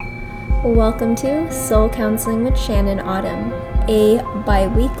Welcome to Soul Counseling with Shannon Autumn, a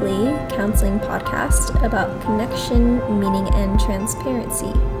bi-weekly counseling podcast about connection, meaning, and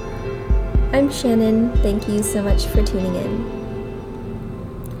transparency. I'm Shannon. Thank you so much for tuning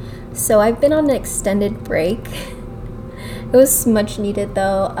in. So I've been on an extended break. It was much needed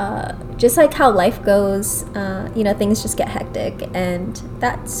though. Just like how life goes, things just get hectic, and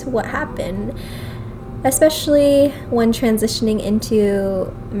that's what happened. Especially when transitioning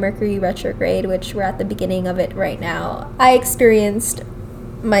into Mercury retrograde, which we're at the beginning of it right now. I experienced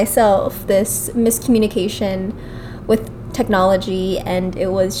myself this miscommunication with technology, and it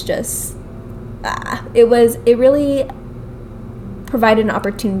was just, it really provided an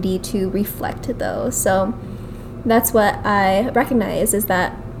opportunity to reflect though. So that's what I recognize, is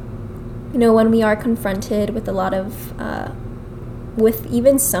that, when we are confronted with a lot of, with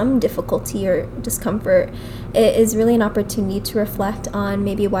even some difficulty or discomfort, it is really an opportunity to reflect on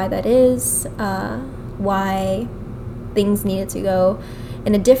maybe why that is, why things needed to go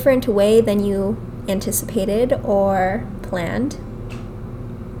in a different way than you anticipated or planned.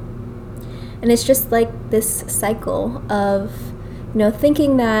 And it's just like this cycle of,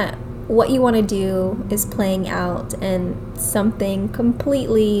 thinking that what you want to do is playing out, and something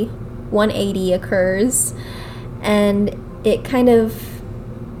completely 180 occurs, and it kind of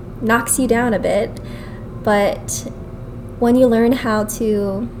knocks you down a bit. But when you learn how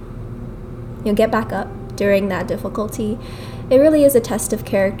to get back up during that difficulty, it really is a test of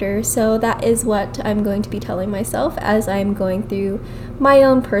character. So that is what I'm going to be telling myself as I'm going through my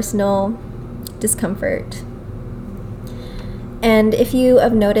own personal discomfort. And if you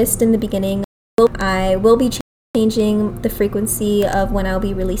have noticed in the beginning, I will be changing the frequency of when I'll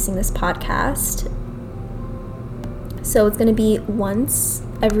be releasing this podcast. So it's going to be once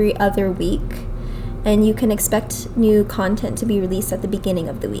every other week, and you can expect new content to be released at the beginning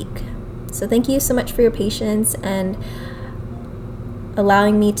of the week. So thank you so much for your patience and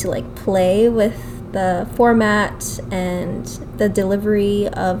allowing me to play with the format and the delivery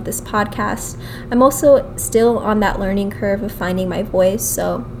of this podcast. I'm also still on that learning curve of finding my voice,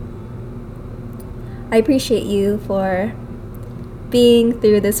 so I appreciate you for being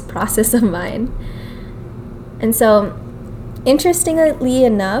through this process of mine. And so, interestingly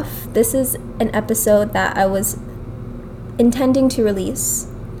enough, this is an episode that I was intending to release,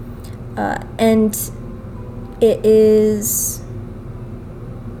 and it is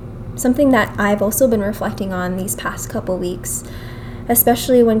something that I've also been reflecting on these past couple weeks,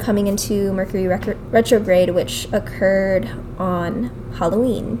 especially when coming into Mercury retrograde, which occurred on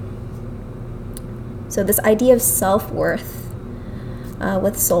Halloween. So this idea of self-worth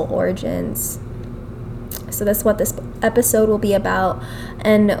with soul origins. So that's what this episode will be about,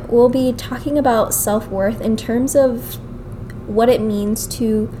 and we'll be talking about self-worth in terms of what it means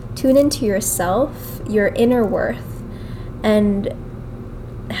to tune into yourself, your inner worth, and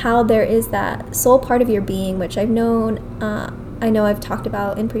how there is that soul part of your being, which I know I've talked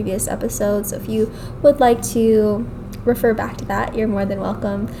about in previous episodes. So if you would like to refer back to that, you're more than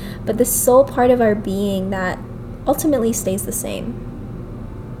welcome. But the soul part of our being that ultimately stays the same,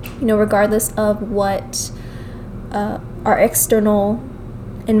 regardless of what our external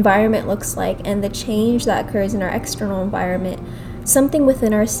environment looks like, and the change that occurs in our external environment, something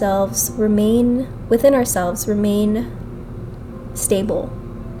within ourselves remain stable.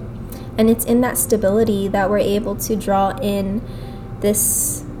 And it's in that stability that we're able to draw in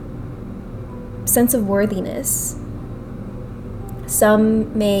this sense of worthiness.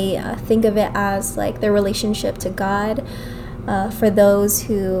 Some may think of it as their relationship to God. For those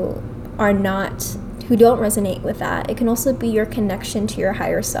who don't resonate with that, it can also be your connection to your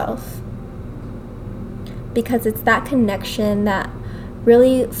higher self, because it's that connection that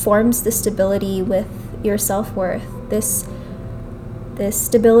really forms the stability with your self-worth, this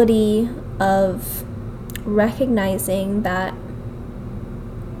stability of recognizing that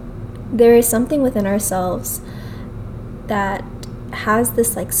there is something within ourselves that has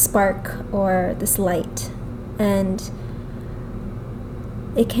this spark or this light, and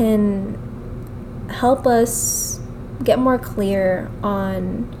it can help us get more clear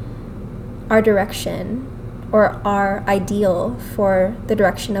on our direction or our ideal for the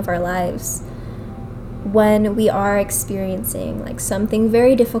direction of our lives when we are experiencing something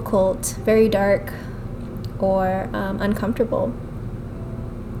very difficult, very dark, or uncomfortable.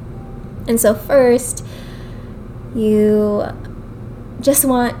 And so first, you just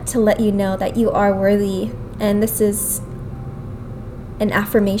want to let you know that you are worthy, and this is an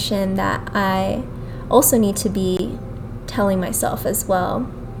affirmation that I also need to be telling myself as well,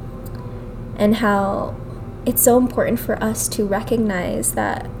 and how it's so important for us to recognize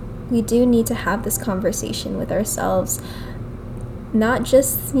that we do need to have this conversation with ourselves, not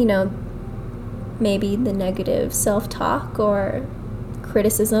just, maybe the negative self-talk or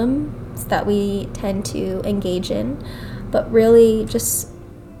criticisms that we tend to engage in, but really just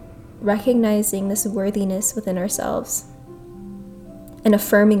recognizing this worthiness within ourselves and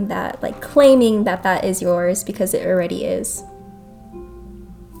affirming that, like claiming that that is yours because it already is.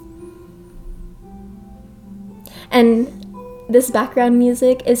 And this background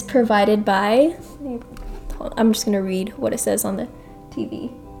music is provided by, I'm just going to read what it says on the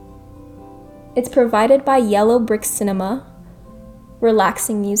TV. It's provided by Yellow Brick Cinema,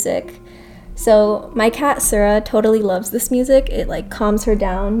 relaxing music. So my cat Sarah totally loves this music. It like calms her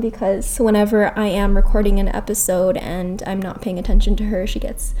down, because whenever I am recording an episode and I'm not paying attention to her,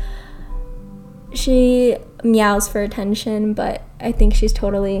 she meows for attention, but I think she's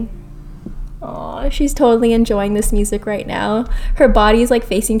totally enjoying this music right now. Her body's like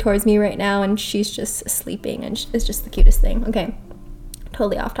facing towards me right now, and she's just sleeping, and it's just the cutest thing. Okay,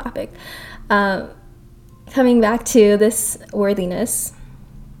 totally off topic. Coming back to this worthiness.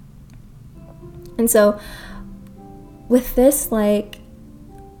 And so with this, like,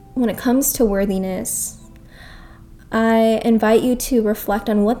 when it comes to worthiness, I invite you to reflect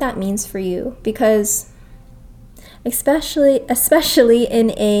on what that means for you, because especially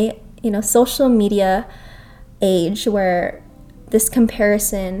in a social media age where this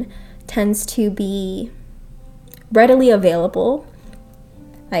comparison tends to be readily available.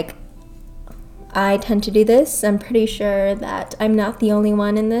 Like, I tend to do this. I'm pretty sure that I'm not the only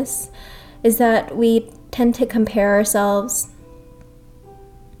one in this, is that we tend to compare ourselves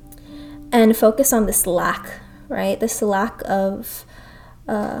and focus on this lack, right? This lack of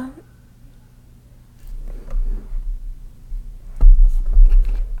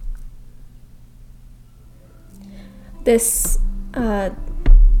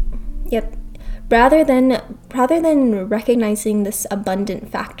rather than recognizing this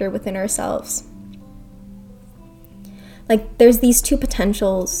abundant factor within ourselves. Like, there's these two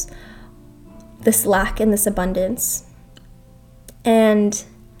potentials, this lack and this abundance. And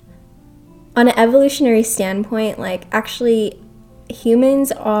on an evolutionary standpoint, like, actually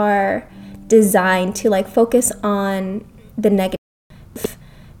humans are designed to like focus on the negative,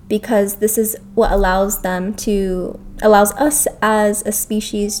 because this is what allows us as a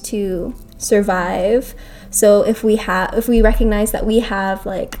species to survive. So if we recognize that we have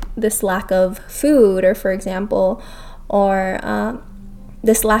like this lack of food, or for example, or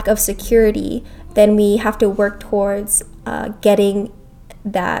this lack of security, then we have to work towards getting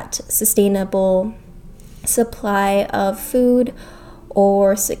that sustainable supply of food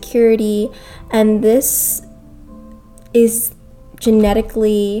or security. And this is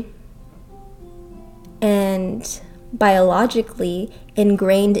genetically and biologically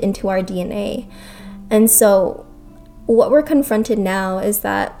ingrained into our DNA. And so what we're confronted now is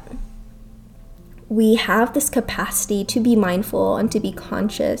that we have this capacity to be mindful and to be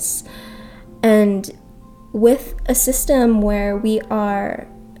conscious. And with a system where we are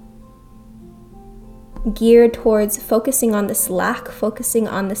geared towards focusing on this lack, focusing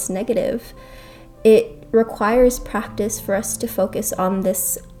on this negative, it requires practice for us to focus on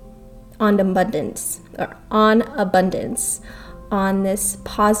abundance, on this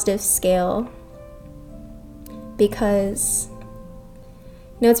positive scale. Because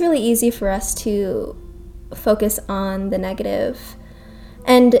it's really easy for us to focus on the negative,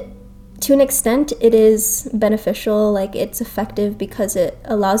 and to an extent it is beneficial, like it's effective, because it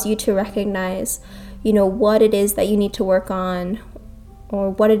allows you to recognize what it is that you need to work on, or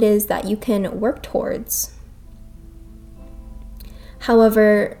what it is that you can work towards.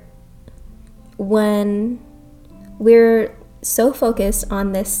 However, when we're so focused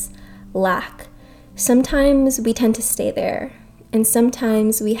on this lack, sometimes we tend to stay there, and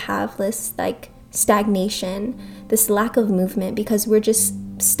sometimes we have this like stagnation, this lack of movement, because we're just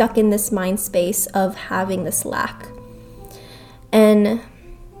stuck in this mind space of having this lack. And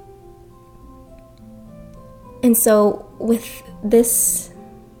so with this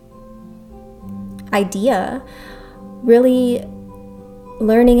idea, really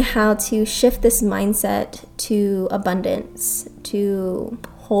learning how to shift this mindset to abundance, to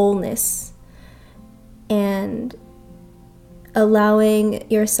wholeness, and allowing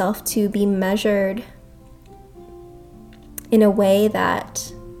yourself to be measured in a way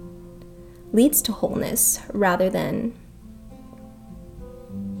that leads to wholeness rather than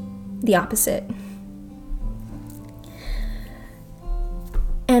the opposite.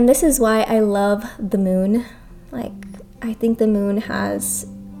 And this is why I love the moon. Like, I think the moon has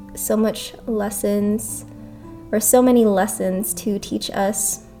so many lessons to teach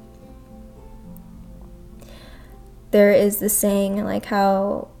us. there is this saying, like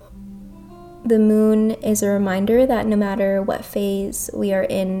how the moon is a reminder that no matter what phase we are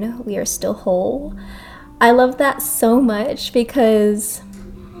in, we are still whole. I love that so much, because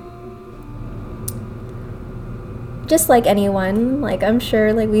just like anyone, like I'm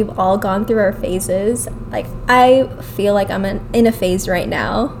sure like we've all gone through our phases. Like I feel like I'm in a phase right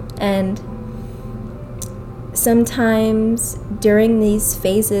now, and sometimes during these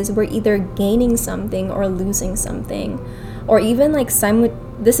phases we're either gaining something or losing something, or even like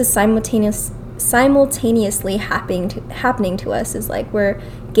this is simultaneously happening to us. Is like we're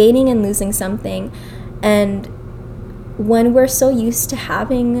gaining and losing something. And when we're so used to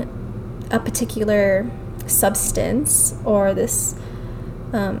having a particular substance or this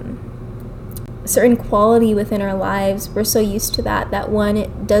certain quality within our lives, we're so used to that when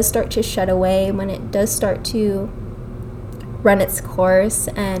it does start to shed away, when it does start to run its course,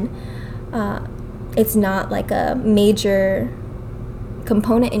 and it's not like a major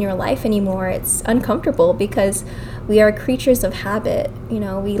component in your life anymore, it's uncomfortable, because we are creatures of habit. You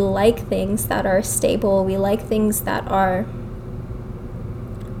know, we like things that are stable, we like things that are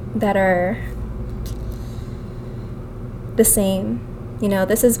the same. You know,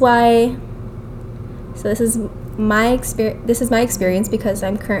 this is my experience, because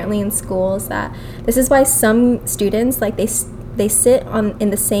I'm currently in school, is that this is why some students, like they sit in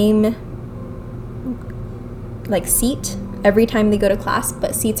the same like seat every time they go to class,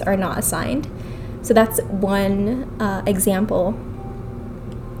 but seats are not assigned. So that's one example.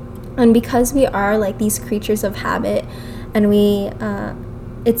 And because we are like these creatures of habit, and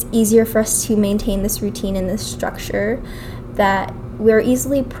it's easier for us to maintain this routine and this structure, that we're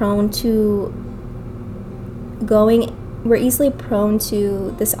easily prone to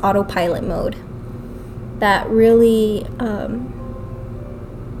this autopilot mode that really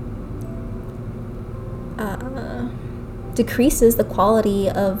decreases the quality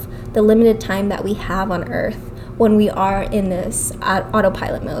of the limited time that we have on Earth when we are in this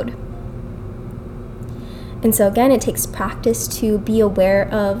autopilot mode. And so again, it takes practice to be aware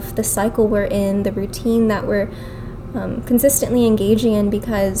of the cycle we're in, the routine that we're consistently engaging in,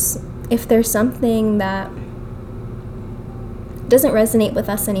 because if there's something that doesn't resonate with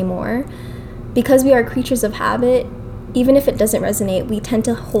us anymore, because we are creatures of habit, even if it doesn't resonate, we tend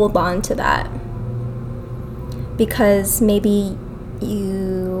to hold on to that, because maybe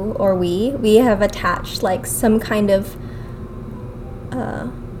you or we have attached like some kind of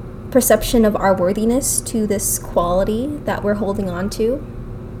perception of our worthiness to this quality that we're holding on to.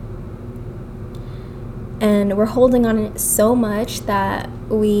 And we're holding on it so much that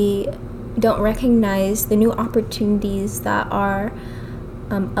we don't recognize the new opportunities that are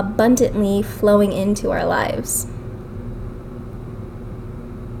abundantly flowing into our lives.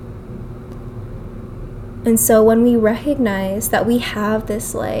 And so when we recognize that we have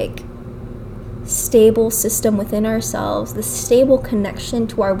this like stable system within ourselves, this stable connection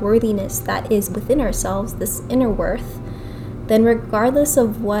to our worthiness that is within ourselves, this inner worth, then regardless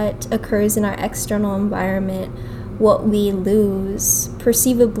of what occurs in our external environment, what we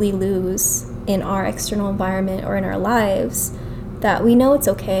perceivably lose in our external environment or in our lives, that we know it's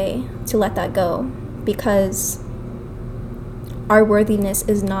okay to let that go, because our worthiness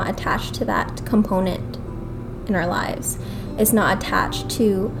is not attached to that component in our lives. It's not attached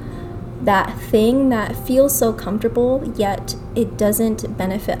to that thing that feels so comfortable, yet it doesn't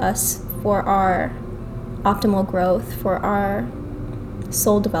benefit us for our optimal growth, for our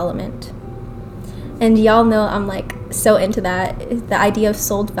soul development. And y'all know I'm like so into that, the idea of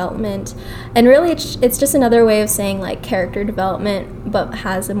soul development. And really it's just another way of saying like character development, but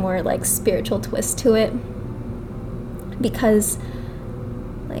has a more like spiritual twist to it. Because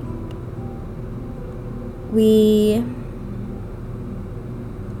like we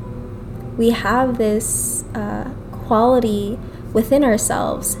have this quality within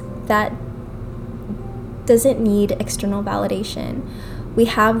ourselves that doesn't need external validation. We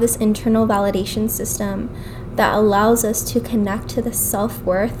have this internal validation system that allows us to connect to the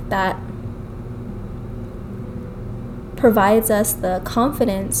self-worth that provides us the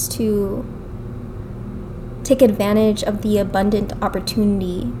confidence to take advantage of the abundant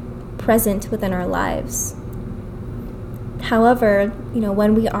opportunity present within our lives. However,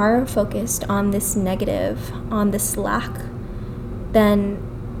 when we are focused on this negative, on this lack, then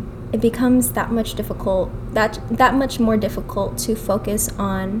it becomes that much more difficult to focus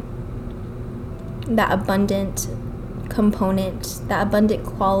on that abundant component, that abundant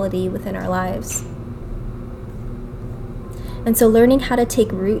quality within our lives. And so learning how to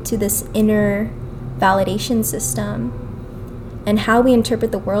take root to this inner validation system and how we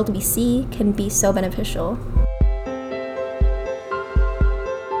interpret the world we see can be so beneficial.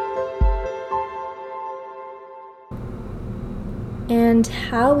 And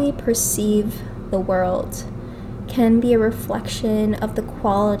how we perceive the world can be a reflection of the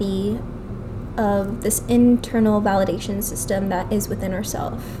quality of this internal validation system that is within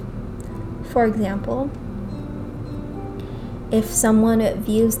ourselves. For example, if someone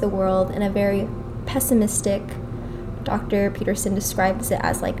views the world in a very pessimistic, Dr. Peterson describes it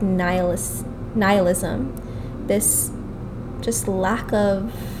as like nihilism, this just lack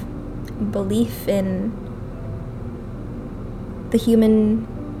of belief in the human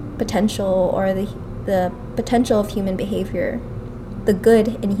potential, or the potential of human behavior, the good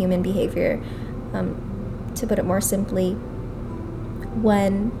in human behavior. To put it more simply,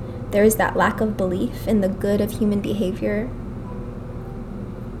 when there is that lack of belief in the good of human behavior,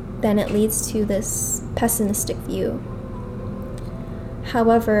 then it leads to this pessimistic view.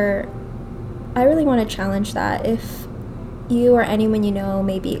 However, I really want to challenge that. If you or anyone you know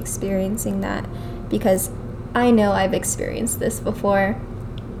may be experiencing that, because I know I've experienced this before,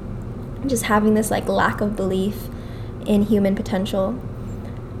 just having this like lack of belief in human potential.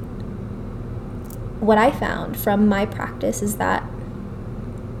 What I found from my practice is that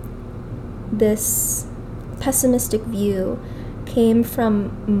this pessimistic view came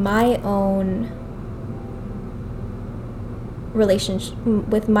from my own relationship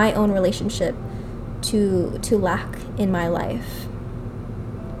to lack in my life,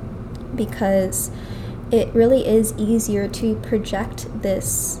 because it really is easier to project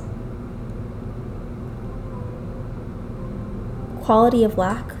this quality of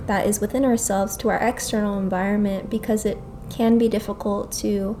lack that is within ourselves to our external environment, because it can be difficult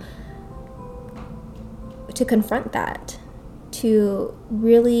to confront that, to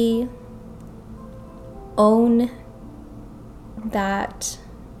really own that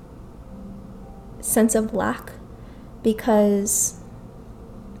sense of lack, because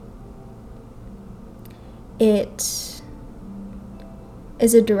it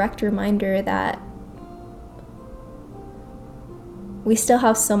is a direct reminder that we still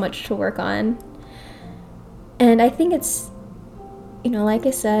have so much to work on. And I think it's, like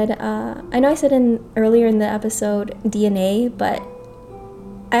I said, I know I said earlier in the episode DNA, but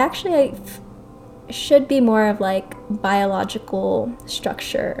I should be more of like biological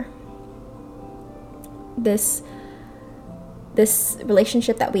structure. This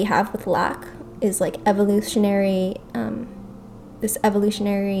relationship that we have with lack is like evolutionary, this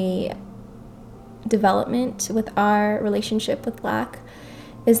evolutionary development with our relationship with lack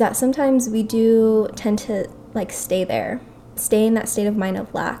is that sometimes we do tend to like stay in that state of mind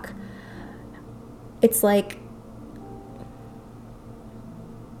of lack. It's like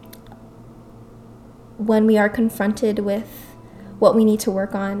when we are confronted with what we need to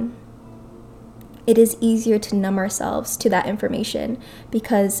work on, it is easier to numb ourselves to that information,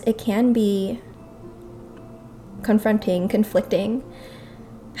 because it can be confronting, conflicting.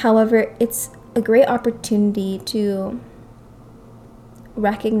 However, it's a great opportunity to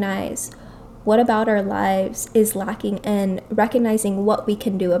recognize what about our lives is lacking and recognizing what we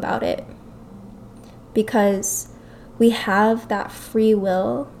can do about it. Because we have that free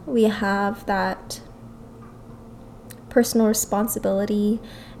will, we have that personal responsibility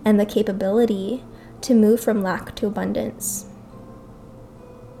and the capability to move from lack to abundance.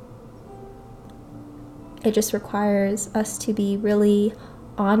 It just requires us to be really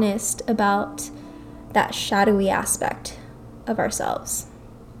honest about that shadowy aspect of ourselves.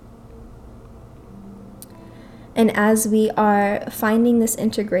 And as we are finding this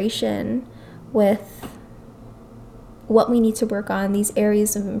integration with what we need to work on, these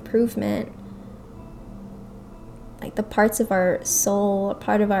areas of improvement, like the parts of our soul,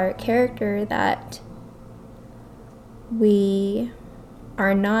 part of our character that we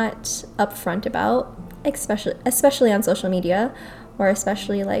are not upfront about, especially on social media, or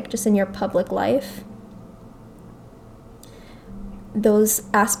especially like just in your public life, those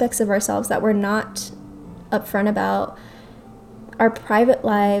aspects of ourselves that we're not upfront about, our private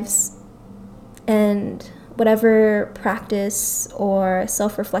lives, and whatever practice or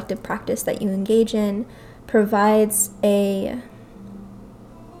self-reflective practice that you engage in provides a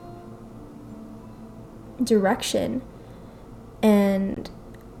direction and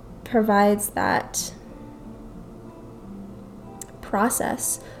provides that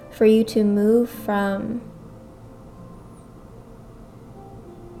process for you to move from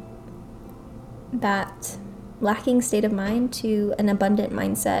that lacking state of mind to an abundant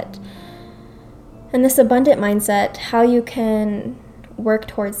mindset. And this abundant mindset, how you can work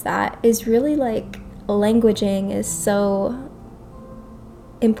towards that is really like languaging is so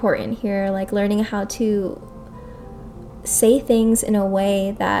important here, like learning how to say things in a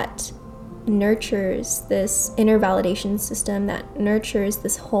way that nurtures this inner validation system, that nurtures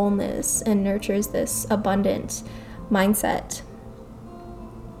this wholeness and nurtures this abundant mindset.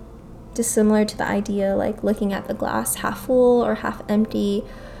 Just similar to the idea, like looking at the glass half full or half empty,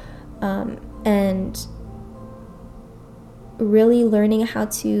 and really learning how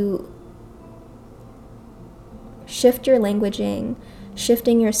to shift your languaging,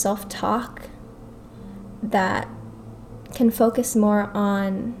 shifting your self-talk that can focus more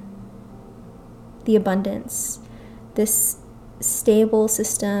on the abundance, this stable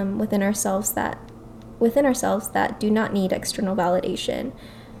system within ourselves that do not need external validation,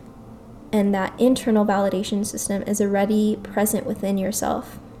 and that internal validation system is already present within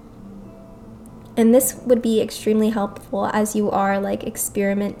yourself. And this would be extremely helpful as you are like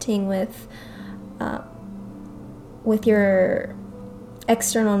experimenting with your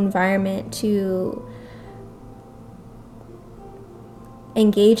external environment, to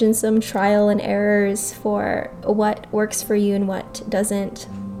engage in some trial and errors for what works for you and what doesn't.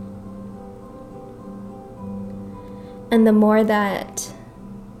 And the more that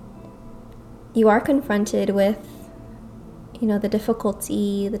you are confronted with, the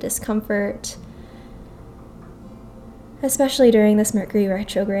difficulty, the discomfort, especially during this Mercury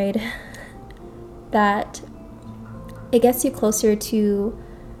retrograde, that it gets you closer to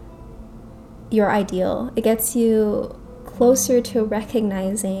your ideal. It gets you closer to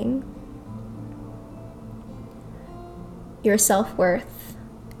recognizing your self-worth,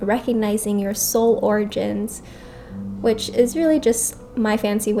 recognizing your soul origins, which is really just my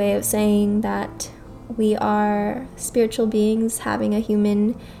fancy way of saying that we are spiritual beings having a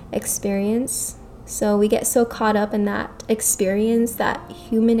human experience. So we get so caught up in that experience, that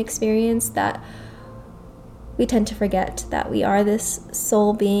human experience, that we tend to forget that we are this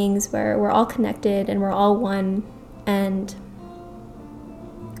soul beings where we're all connected and we're all one. And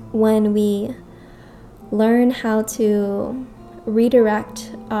when we learn how to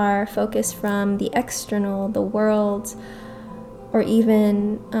redirect our focus from the external, the world, or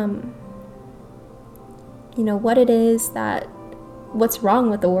even, what it is that, what's wrong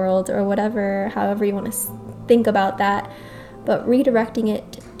with the world, or whatever, however you want to think about that, but redirecting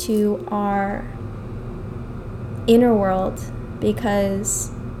it to our inner world,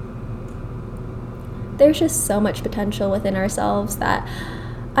 because there's just so much potential within ourselves that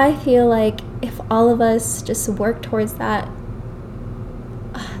I feel like if all of us just work towards that,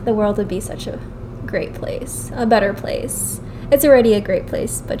 the world would be such a great place, a better place. It's already a great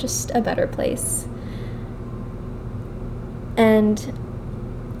place, but just a better place. And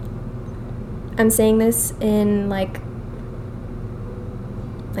I'm saying this in like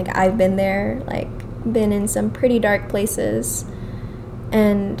I've been there, been in some pretty dark places,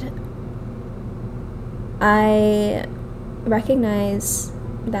 and I recognize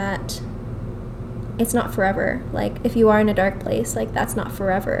that it's not forever. If you are in a dark place, that's not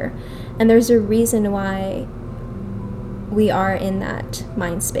forever. And there's a reason why we are in that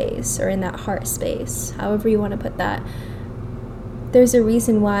mind space or in that heart space, however you want to put that. There's a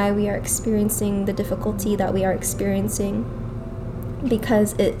reason why we are experiencing the difficulty that we are experiencing,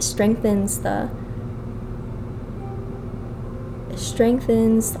 because it strengthens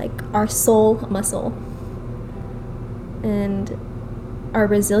our soul muscle and our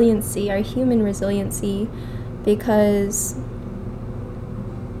resiliency, our human resiliency, because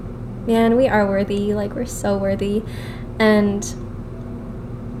man, we are worthy, we're so worthy. And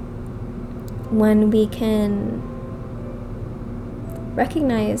when we can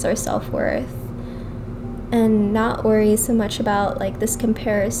recognize our self-worth and not worry so much about this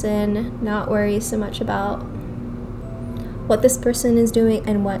comparison, not worry so much about what this person is doing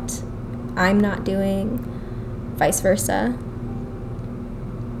and what I'm not doing, vice versa,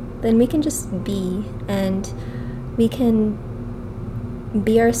 then we can just be, and we can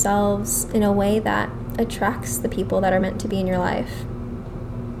be ourselves in a way that attracts the people that are meant to be in your life.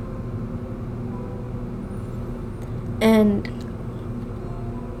 And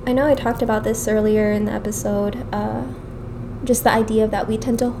I know I talked about this earlier in the episode, just the idea that we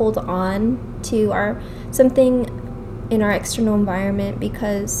tend to hold on to something in our external environment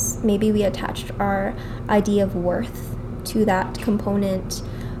because maybe we attached our idea of worth to that component,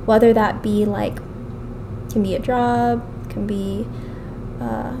 whether that be can be a job, can be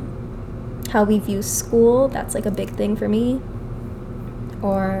how we view school. That's a big thing for me.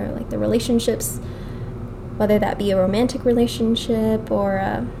 Or the relationships, whether that be a romantic relationship or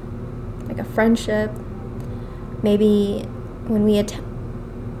a friendship, maybe when we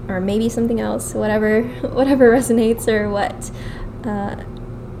or maybe something else, whatever resonates, or what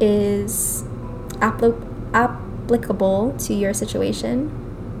is applicable to your situation.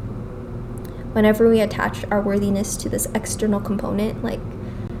 whenever we attach our worthiness to this external component, like,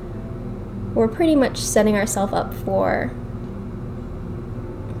 we're pretty much setting ourselves up for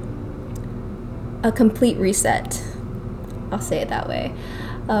a complete reset. I'll say it that way.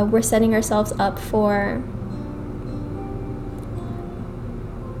 We're setting ourselves up for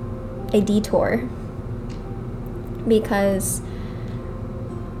a detour, because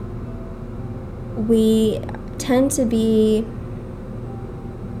we tend to be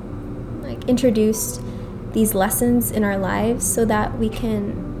like introduced these lessons in our lives so that we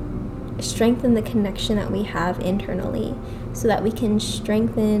can strengthen the connection that we have internally, so that we can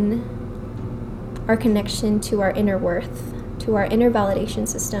strengthen our connection to our inner worth, to our inner validation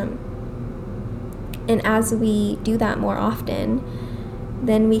system. And as we do that more often,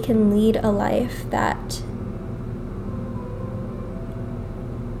 then we can lead a life that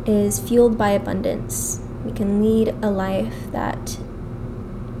is fueled by abundance. We can lead a life that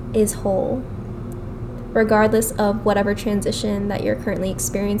is whole, regardless of whatever transition that you're currently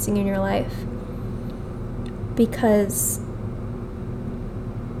experiencing in your life. Because,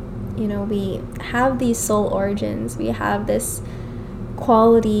 you know, we have these soul origins, we have this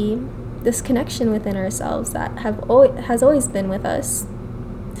quality, this connection within ourselves that has always been with us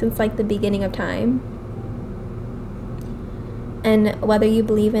since like the beginning of time. And whether you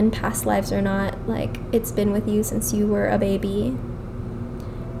believe in past lives or not, like, it's been with you since you were a baby.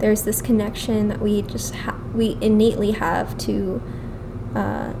 There's this connection that we just we innately have to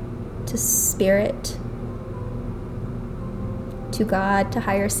spirit, to God, to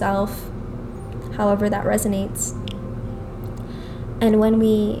higher self, however that resonates. And when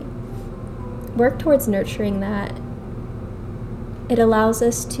we work towards nurturing that, it allows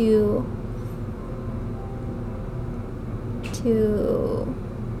us to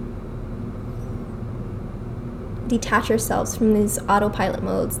detach ourselves from these autopilot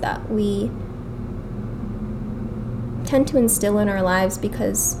modes that we tend to instill in our lives,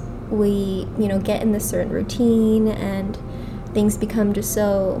 because we, you know, get in this certain routine and things become just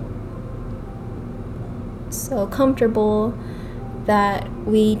so comfortable that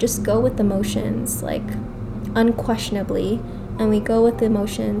we just go with the motions, like, unquestionably, and we go with the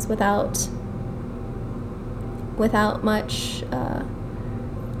emotions without much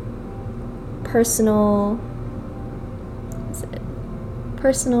personal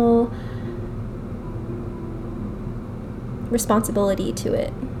responsibility to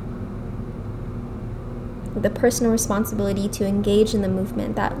it. The personal responsibility to engage in the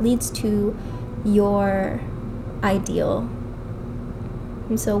movement that leads to your ideal.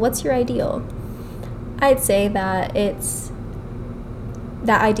 And so what's your ideal? I'd say that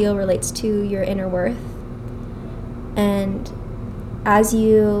that ideal relates to your inner worth. And as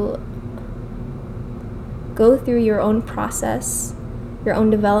you go through your own process, your own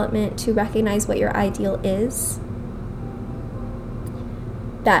development to recognize what your ideal is,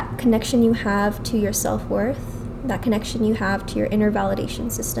 that connection you have to your self-worth, that connection you have to your inner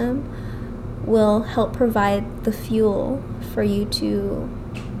validation system will help provide the fuel for you to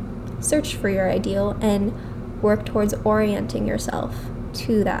search for your ideal and work towards orienting yourself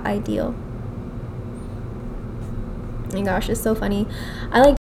to that ideal. Oh my gosh, it's so funny. I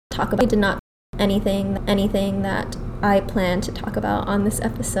like to talk about, I did not anything that I planned to talk about on this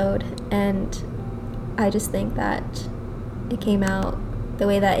episode, and I just think that it came out the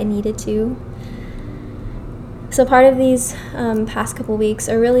way that it needed to. So part of these past couple weeks,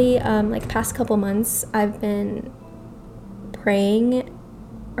 or really like past couple months, I've been praying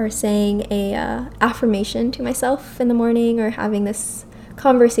or saying a affirmation to myself in the morning, or having this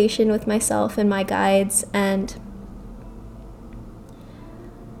conversation with myself and my guides, and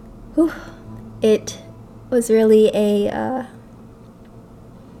it was really a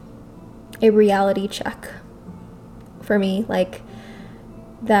reality check for me, like,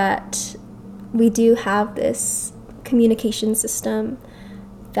 that we do have this communication system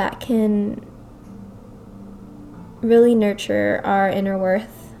that can really nurture our inner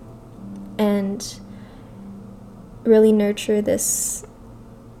worth and really nurture this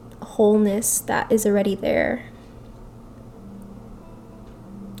wholeness that is already there.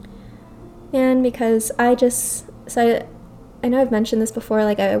 And because I know I've mentioned this before,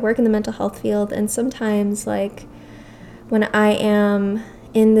 like, I work in the mental health field, and sometimes, like, when I am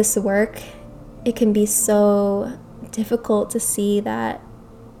in this work, it can be so difficult to see that,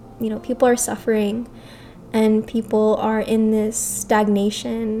 you know, people are suffering and people are in this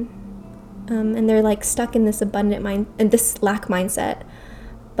stagnation, and they're like stuck in this abundant mind and this lack mindset.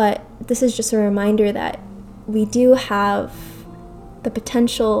 But this is just a reminder that we do have the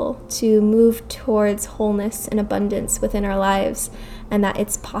potential to move towards wholeness and abundance within our lives, and that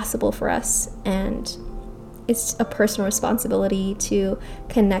it's possible for us, and it's a personal responsibility to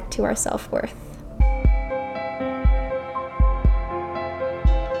connect to our self-worth.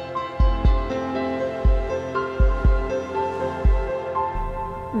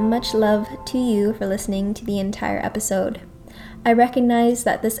 Much love to you for listening to the entire episode. I recognize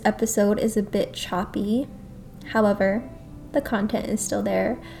that this episode is a bit choppy. However, the content is still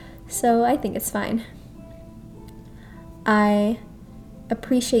there, so I think it's fine. I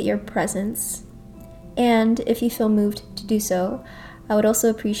appreciate your presence, and if you feel moved to do so, I would also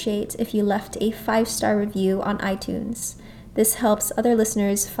appreciate if you left a 5-star review on iTunes. This helps other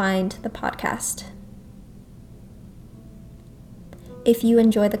listeners find the podcast. If you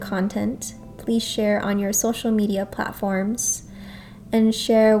enjoy the content, please share on your social media platforms and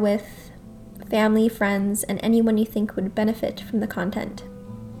share with family, friends, and anyone you think would benefit from the content.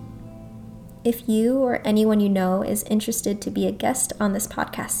 If you or anyone you know is interested to be a guest on this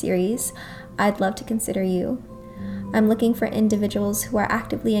podcast series, I'd love to consider you. I'm looking for individuals who are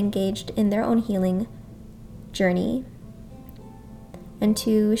actively engaged in their own healing journey and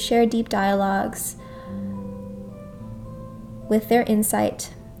to share deep dialogues with their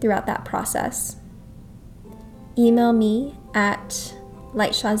insight throughout that process. Email me at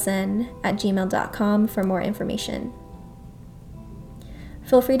lightshahzen@gmail.com for more information.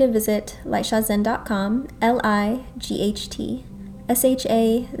 Feel free to visit lightshahzen.com,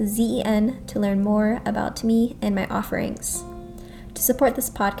 LIGHTSHAZEN, to learn more about me and my offerings. To support this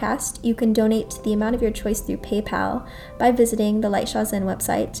podcast, you can donate the amount of your choice through PayPal by visiting the Light Shah Zen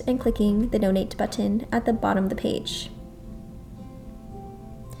website and clicking the donate button at the bottom of the page.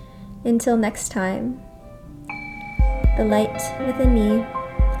 Until next time, the light within me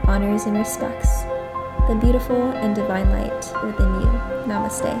honors and respects the beautiful and divine light within you.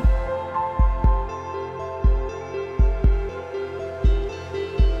 Namaste.